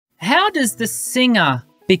how does the singer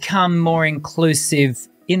become more inclusive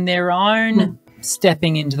in their own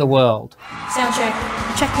stepping into the world? Sound check.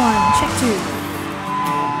 Check 1, check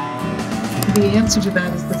 2. The answer to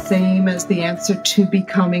that is the same as the answer to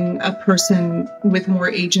becoming a person with more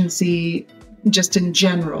agency just in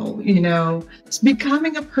general. You know, it's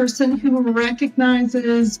becoming a person who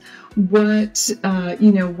recognizes what,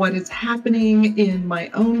 what is happening in my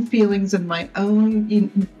own feelings and my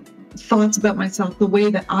own thoughts about myself, the way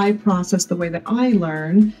that I process, the way that I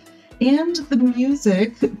learn, and the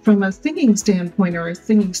music from a singing standpoint or a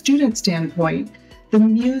singing student standpoint, the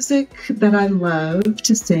music that I love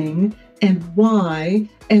to sing and why,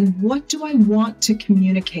 and what do I want to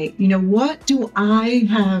communicate? You know, what do I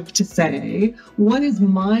have to say? What is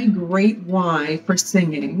my great why for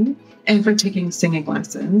singing and for taking singing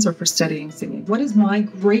lessons or for studying singing? What is my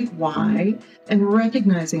great why? And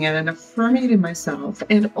recognizing it and affirming it in myself,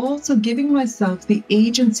 and also giving myself the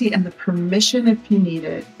agency and the permission if you need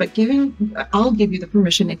it, but I'll give you the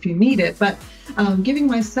permission if you need it, but giving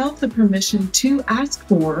myself the permission to ask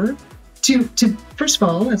for, to first of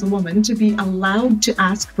all, as a woman, to be allowed to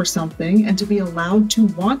ask for something and to be allowed to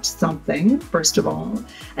want something, first of all.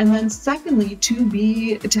 And then secondly,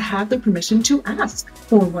 to have the permission to ask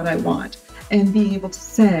for what I want and being able to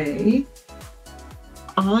say,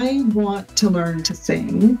 I want to learn to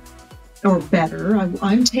sing, or better,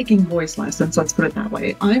 I'm taking voice lessons, let's put it that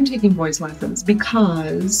way. I'm taking voice lessons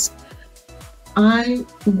because I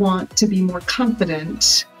want to be more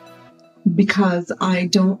confident, because I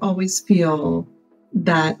don't always feel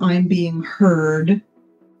that I'm being heard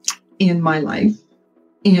in my life,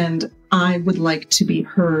 and I would like to be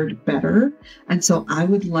heard better. And so I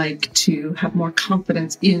would like to have more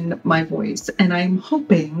confidence in my voice. And I'm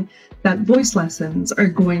hoping that voice lessons are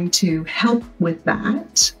going to help with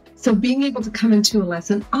that. So being able to come into a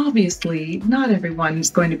lesson, obviously, not everyone is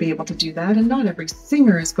going to be able to do that, and not every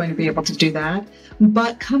singer is going to be able to do that.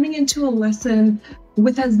 But coming into a lesson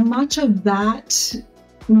with as much of that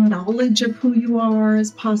knowledge of who you are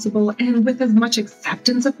as possible, and with as much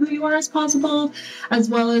acceptance of who you are as possible, as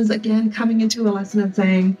well as, again, coming into a lesson and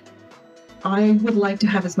saying, I would like to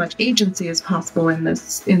have as much agency as possible in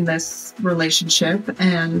this relationship,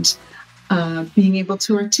 and being able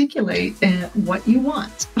to articulate what you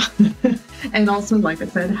want. And also, like I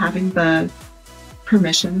said, having the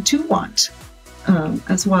permission to want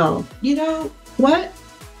as well. You know what?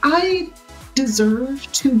 I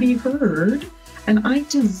deserve to be heard, and I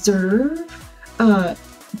deserve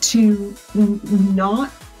to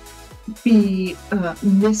not be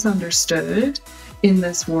misunderstood in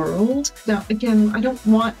this world. Now, again, I don't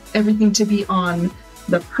want everything to be on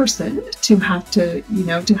the person to have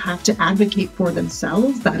to advocate for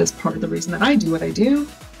themselves. That is part of the reason that I do what I do,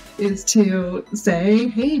 is to say,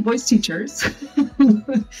 hey, voice teachers,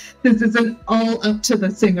 this isn't all up to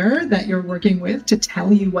the singer that you're working with to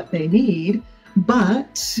tell you what they need.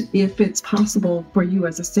 But if it's possible for you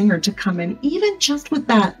as a singer to come in, even just with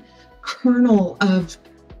that kernel of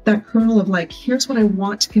like, here's what I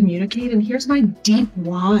want to communicate, and here's my deep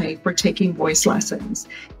why for taking voice lessons.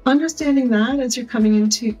 Understanding that as you're coming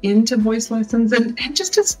into voice lessons, and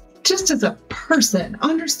just as a person,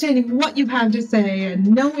 understanding what you have to say and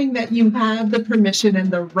knowing that you have the permission and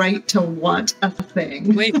the right to want a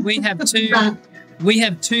thing. We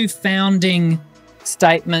have two founding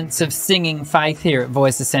statements of singing faith here at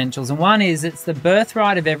Voice Essentials, and one is it's the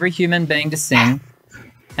birthright of every human being to sing,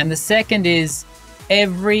 and the second is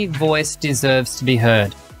every voice deserves to be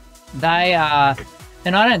heard. They are,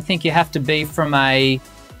 and I don't think you have to be from a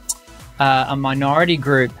minority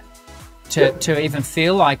group to even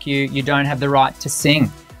feel like you don't have the right to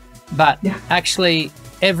sing. But actually,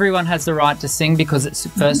 everyone has the right to sing, because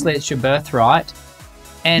firstly, it's your birthright,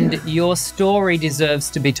 and your story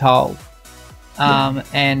deserves to be told.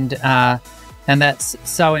 And that's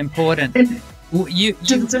so important. You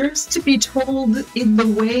deserves to be told in the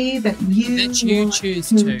way that you choose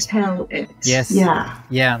to tell it. Yes.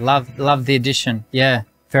 Yeah. Love the addition. Yeah.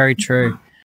 Very true.